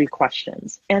industry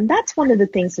questions. And that's one of the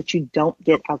things that you don't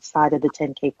get outside of the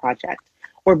 10K project,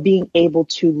 or being able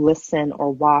to listen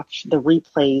or watch the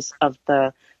replays of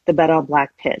the Bet on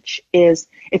Black pitch, is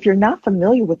if you're not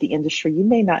familiar with the industry, you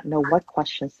may not know what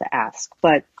questions to ask.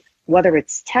 But whether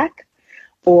it's tech,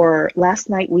 or last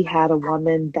night we had a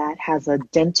woman that has a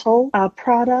dental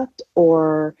product,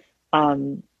 or,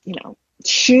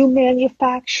 shoe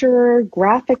manufacturer,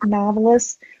 graphic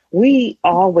novelist, we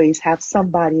always have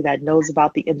somebody that knows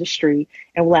about the industry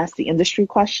and will ask the industry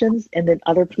questions, and then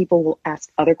other people will ask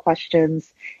other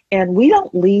questions. And we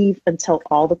don't leave until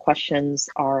all the questions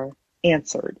are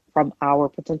answered from our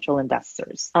potential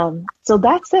investors. So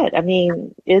that's it. I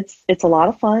mean, it's a lot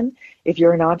of fun. If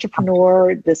you're an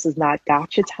entrepreneur, this is not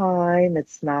gotcha time.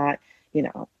 It's not,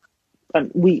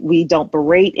 we don't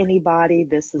berate anybody.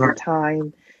 This is a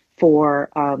time for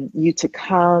you to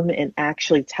come and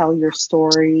actually tell your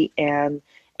story and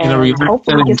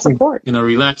hopefully get support. In a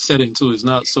relaxed setting too. It's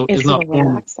not a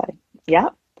relaxed setting. Yeah.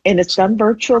 And it's done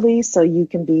virtually, so you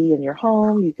can be in your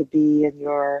home, you could be in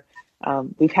your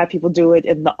we've had people do it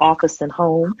in the office and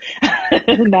home,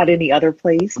 not any other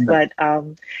place. But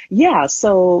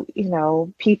so,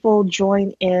 people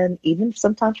join in even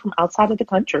sometimes from outside of the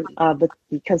country, but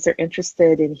because they're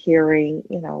interested in hearing,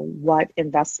 what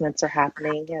investments are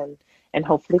happening and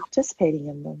hopefully participating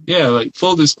in them. Yeah, like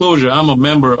full disclosure, I'm a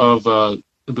member of the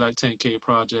Black 10K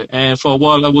project. And for a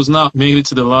while, I was not made it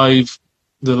to the live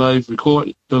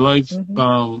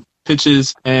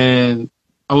pitches, and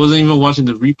I wasn't even watching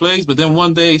the replays, but then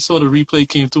one day I saw the replay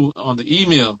came through on the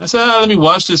email. I said, let me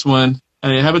watch this one.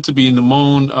 And it happened to be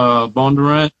Namon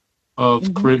Bondurant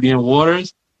of Caribbean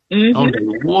Waters. I was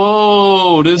like,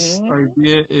 whoa, this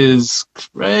idea is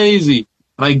crazy.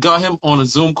 And I got him on a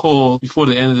Zoom call before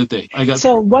the end of the day.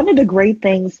 So one of the great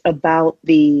things about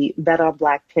the Bet on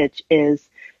Black pitch is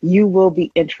you will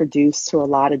be introduced to a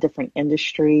lot of different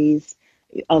industries,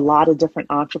 a lot of different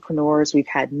entrepreneurs. We've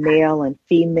had male and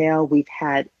female. We've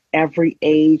had every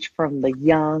age from the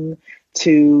young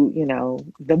to,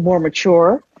 the more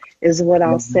mature is what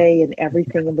I'll say, and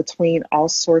everything in between, all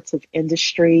sorts of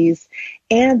industries.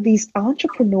 And these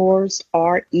entrepreneurs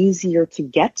are easier to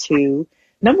get to,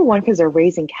 number one, because they're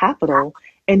raising capital,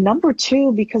 and number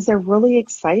two, because they're really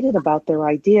excited about their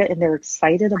idea and they're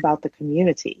excited about the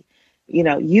community.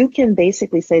 You can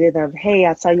basically say to them, hey,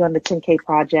 I saw you on the 10K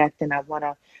project and I want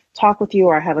to talk with you,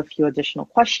 or I have a few additional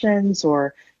questions,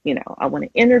 or, I want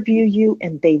to interview you,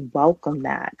 and they welcome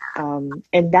that.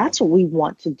 And that's what we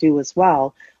want to do as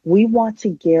well. We want to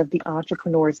give the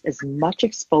entrepreneurs as much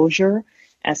exposure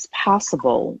as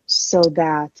possible so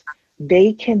that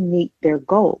they can meet their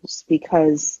goals,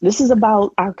 because this is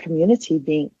about our community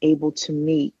being able to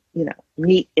meet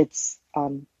its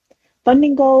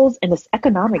funding goals and its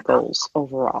economic goals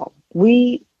overall.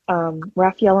 We,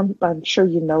 Raphael, I'm sure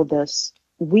you know this,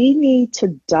 we need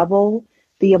to double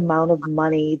the amount of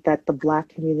money that the Black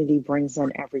community brings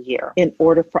in every year in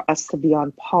order for us to be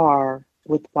on par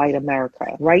with white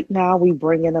America. Right now, we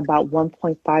bring in about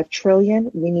 1.5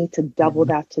 trillion. We need to double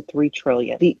that to 3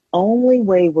 trillion. The only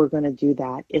way we're going to do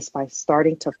that is by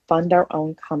starting to fund our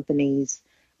own companies,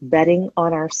 betting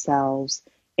on ourselves,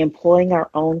 employing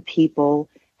our own people,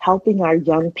 helping our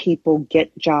young people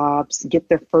get jobs, get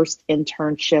their first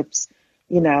internships.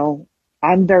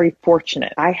 I'm very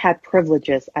fortunate. I had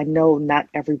privileges. I know not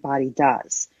everybody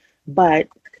does, but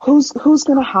who's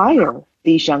going to hire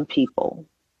these young people?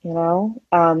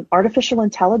 Artificial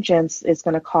intelligence is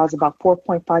going to cause about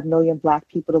 4.5 million Black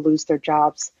people to lose their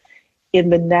jobs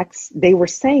in the next, they were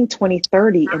saying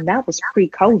 2030, and that was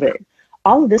pre-COVID.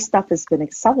 All of this stuff has been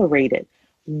accelerated.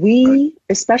 We,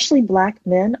 especially Black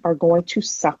men, are going to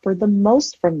suffer the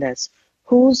most from this.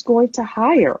 who's going to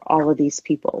hire all of these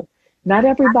people? Not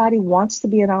everybody wants to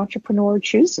be an entrepreneur or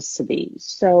chooses to be.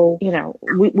 So,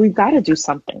 we've got to do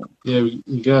something. Yeah,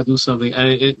 we got to do something.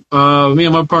 And me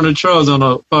and my partner Charles on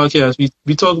a podcast,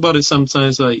 we talk about it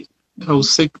sometimes, like how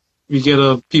sick we get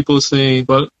of people saying,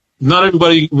 but not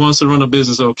everybody wants to run a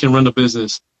business or can run a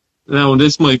business. Now,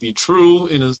 this might be true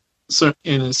in a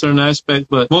certain aspect,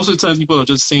 but most of the time people are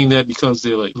just saying that because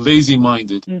they're like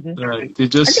lazy-minded. Mm-hmm. Right? They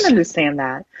just... I can understand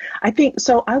that. I think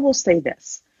so. I will say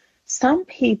this. Some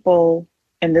people,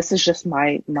 and this is just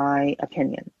my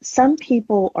opinion, some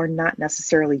people are not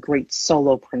necessarily great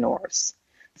solopreneurs.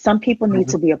 Some people need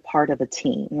to be a part of a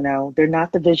team. They're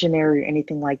not the visionary or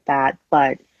anything like that,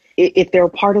 but if they're a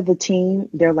part of the team,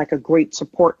 they're like a great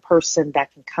support person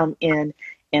that can come in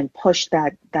and push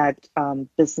that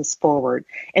business forward.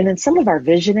 And then some of our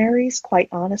visionaries, quite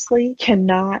honestly,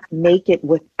 cannot make it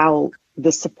without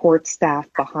the support staff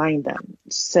behind them.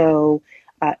 So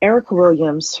Erica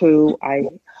Williams, who I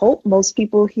hope most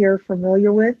people here are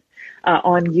familiar with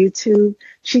on YouTube,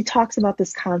 she talks about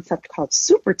this concept called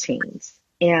super teams.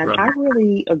 And Right. I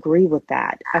really agree with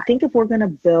that. I think if we're going to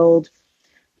build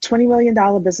 $20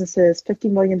 million businesses, $50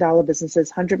 million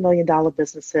businesses, $100 million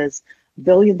businesses, $1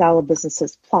 billion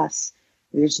businesses plus,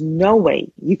 there's no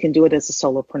way you can do it as a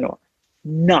solopreneur.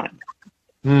 None.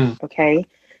 Okay?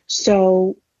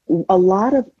 So a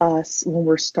lot of us, when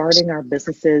we're starting our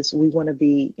businesses, we want to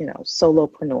be,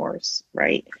 solopreneurs,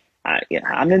 right?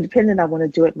 I'm independent. I want to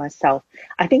do it myself.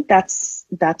 I think that's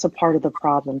a part of the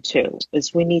problem too,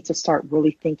 is we need to start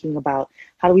really thinking about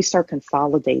how do we start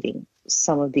consolidating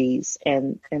some of these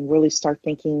and really start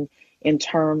thinking in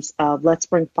terms of let's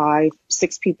bring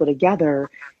 5-6 people together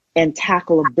and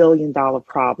tackle $1 billion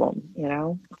problem,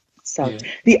 So Yeah.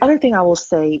 The other thing I will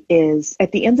say is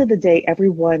at the end of the day,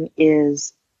 everyone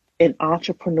is an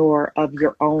entrepreneur of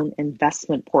your own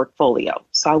investment portfolio.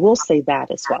 So I will say that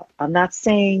as well. I'm not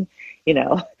saying,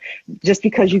 just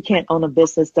because you can't own a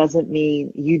business doesn't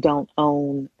mean you don't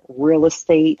own real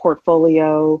estate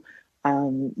portfolio.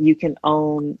 You can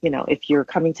own, if you're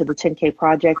coming to the 10K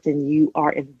project and you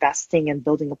are investing and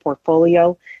building a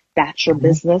portfolio, that's your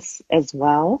business as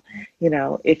well.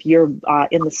 If you're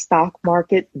in the stock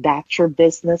market, that's your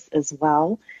business as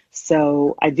well.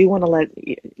 So I do want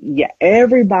to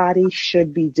everybody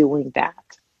should be doing that.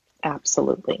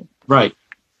 Absolutely. Right.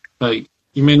 Like,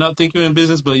 you may not think you're in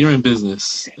business, but you're in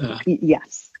business.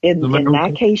 Yes. In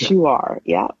that case, you are.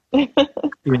 Yeah. Yeah.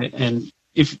 And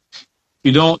if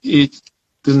you don't, the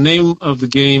name of the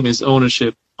game is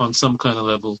ownership on some kind of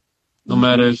level. No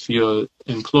matter if you're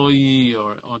employee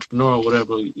or entrepreneur or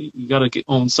whatever, you got to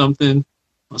own something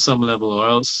on some level, or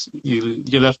else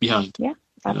you're left behind. Yeah,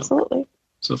 absolutely.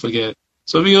 So forget.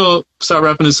 So we're going to start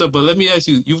wrapping this up, but let me ask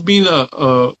you, you've been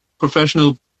a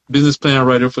professional business plan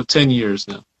writer for 10 years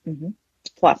now. Mm-hmm.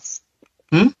 Plus.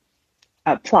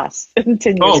 Plus. 10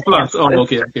 years. Oh, plus. Oh,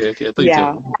 okay.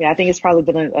 Yeah, I think it's probably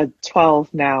been a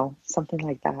 12 now, something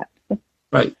like that.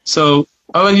 Right. So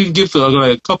I'll let you give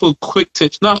a couple quick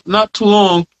tips, not too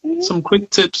long, some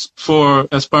quick tips for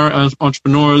aspiring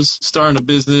entrepreneurs starting a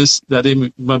business that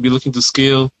they might be looking to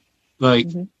scale. Like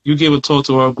you gave a talk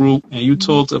to our group and you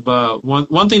talked about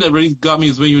one thing that really got me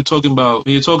is when you're talking about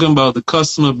the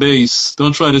customer base.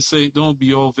 Don't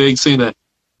be all vague saying that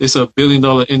it's a $1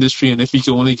 billion industry and if you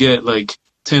can only get like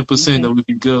 10%, that would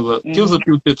be good. But give us a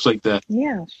few tips like that.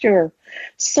 Yeah, sure.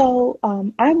 So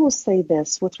I will say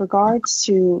this with regards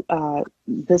to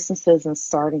businesses and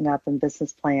starting up and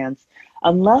business plans.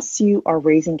 Unless you are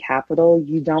raising capital,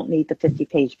 you don't need the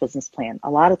 50-page business plan. A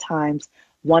lot of times,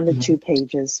 1 to 2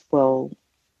 pages will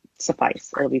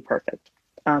suffice. It'll be perfect.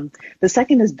 The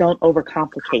second is don't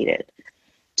overcomplicate it.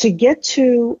 To get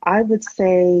to, I would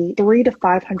say, $300,000 to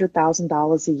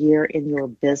 $500,000 a year in your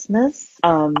business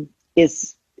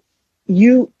is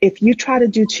if you try to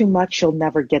do too much, you'll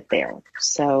never get there.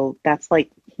 So that's like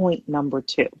point number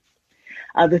 2.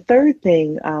 The third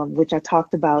thing, which I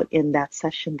talked about in that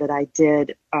session that I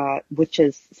did, which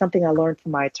is something I learned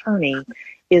from my attorney,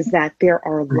 is that there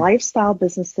are lifestyle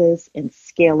businesses and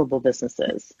scalable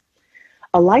businesses.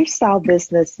 A lifestyle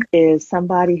business is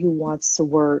somebody who wants to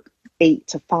work 8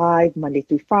 to 5, Monday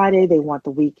through Friday. They want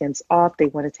the weekends off. They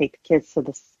want to take the kids to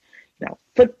the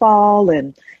football,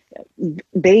 and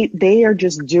they are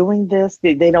just doing this.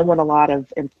 They don't want a lot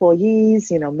of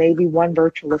employees, maybe one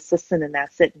virtual assistant and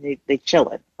that's it. And they chill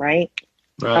it, right?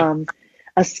 Right.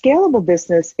 A scalable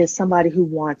business is somebody who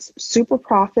wants super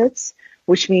profits,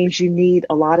 which means you need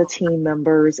a lot of team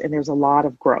members and there's a lot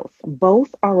of growth.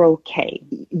 Both are okay.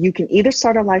 You can either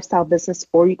start a lifestyle business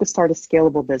or you can start a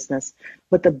scalable business,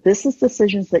 but the business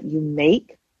decisions that you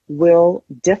make will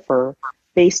differ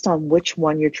based on which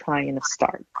one you're trying to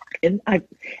start. And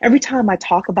every time I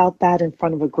talk about that in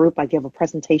front of a group, I give a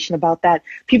presentation about that,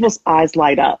 people's eyes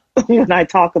light up when I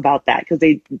talk about that because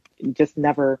they just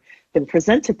never been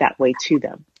presented that way to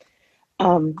them.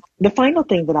 The final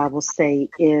thing that I will say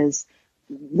is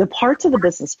the parts of the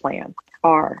business plan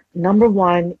are, number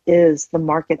one is the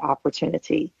market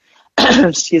opportunity.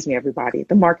 Excuse me, everybody,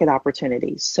 the market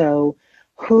opportunity. So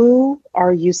who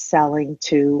are you selling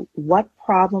to? What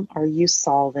problem are you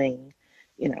solving?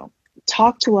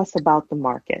 Talk to us about the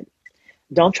market.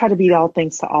 Don't try to be all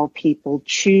things to all people.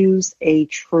 Choose a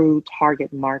true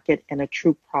target market and a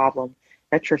true problem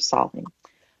that you're solving.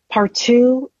 Part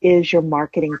two is your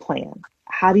marketing plan.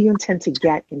 How do you intend to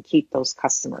get and keep those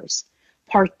customers?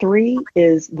 Part three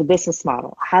is the business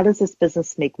model. How does this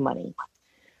business make money?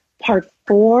 Part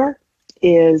four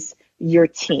is your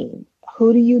team.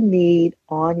 Who do you need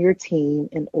on your team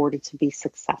in order to be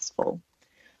successful?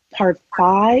 Part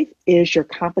five is your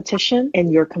competition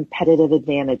and your competitive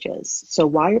advantages. So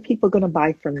why are people going to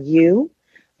buy from you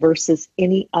versus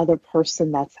any other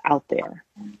person that's out there?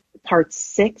 Part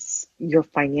six, your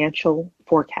financial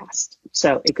forecast.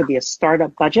 So it could be a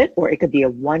startup budget, or it could be a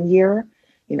 1 year,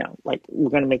 like we're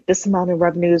going to make this amount of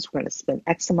revenues, we're going to spend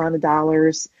X amount of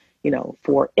dollars,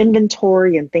 for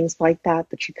inventory and things like that.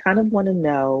 But you kind of want to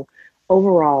know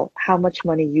overall how much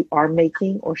money you are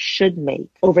making or should make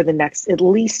over the next at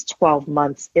least 12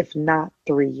 months, if not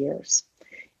 3 years.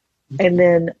 And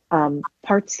then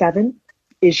part seven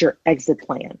is your exit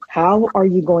plan. How are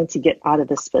you going to get out of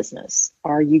this business?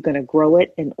 Are you going to grow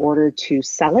it in order to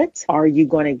sell it? Are you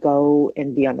going to go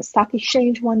and be on the stock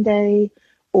exchange one day?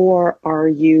 Or are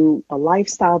you a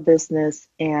lifestyle business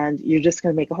and you're just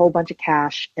going to make a whole bunch of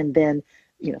cash and then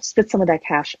spit some of that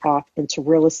cash off into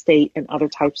real estate and other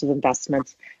types of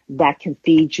investments that can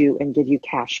feed you and give you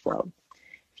cash flow?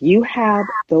 If you have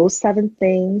those 7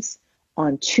 things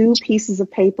on 2 pieces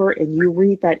of paper and you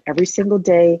read that every single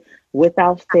day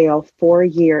without fail for a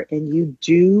year, and you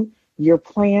do your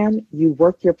plan, you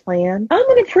work your plan, I'm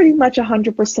going to pretty much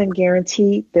 100%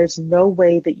 guarantee there's no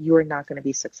way that you are not going to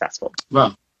be successful.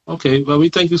 Wow. Okay. Well, we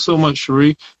thank you so much,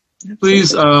 Cherie.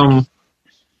 Please let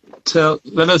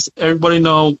us everybody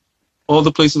know all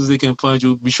the places they can find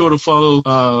you. Be sure to follow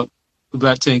the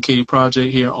Black 10K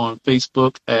Project here on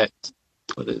Facebook at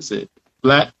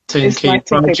Black 10K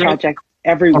Project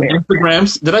everywhere. On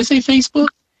Instagrams. Did I say Facebook?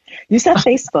 You said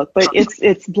Facebook, but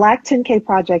it's Black 10K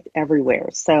Project everywhere.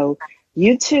 So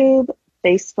YouTube,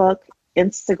 Facebook,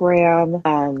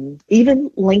 Instagram,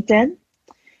 even LinkedIn,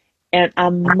 and I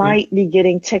might be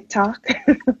getting TikTok.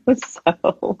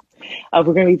 So we're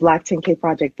going to be Black 10K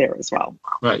Project there as well.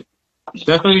 Right.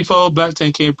 Definitely follow Black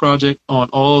 10K Project on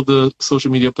all the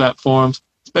social media platforms,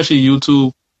 especially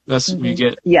YouTube. That's where you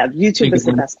get. Yeah, YouTube is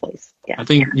the best place. Yeah. I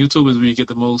think YouTube is where you get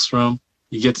the most from.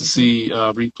 You get to see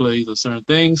replays of certain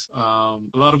things. A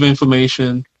lot of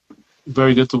information.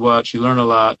 Very good to watch. You learn a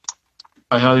lot.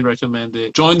 I highly recommend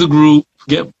it. Join the group.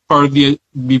 Be part of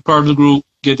the group.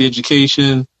 Get the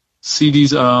education. See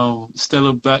these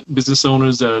stellar Black business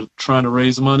owners that are trying to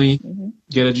raise money.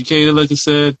 Get educated, like I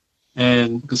said.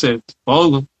 And like I said,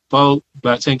 follow them. Follow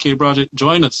Black 10K Project.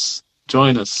 Join us.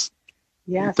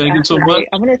 Yes, thank you so much.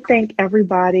 I'm going to thank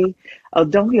everybody. Oh,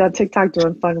 don't be on TikTok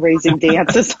doing fundraising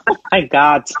dances. Oh my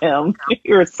God, Tim,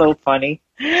 you're so funny.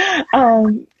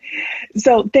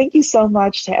 So thank you so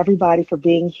much to everybody for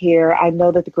being here. I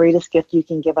know that the greatest gift you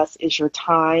can give us is your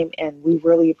time, and we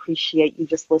really appreciate you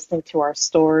just listening to our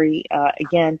story.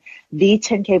 Again,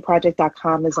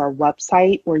 the10kproject.com is our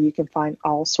website where you can find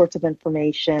all sorts of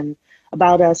information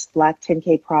about us. Black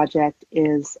 10K Project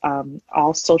is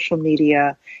all social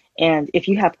media. And if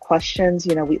you have questions,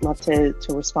 we'd love to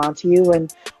respond to you.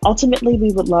 And ultimately,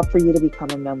 we would love for you to become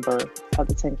a member of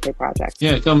the 10K Project.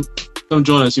 Yeah, come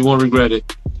join us. You won't regret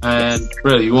it. And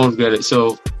really, you won't regret it.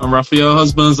 So I'm Raphael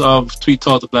Husbands of Tweet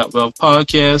Talk, the Black Wealth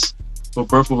Podcast for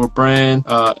Birth of a Brand,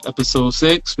 episode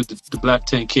 6 with the Black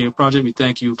 10K Project. We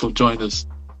thank you for joining us.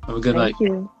 Have a good night.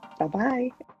 Thank you.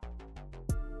 Bye-bye.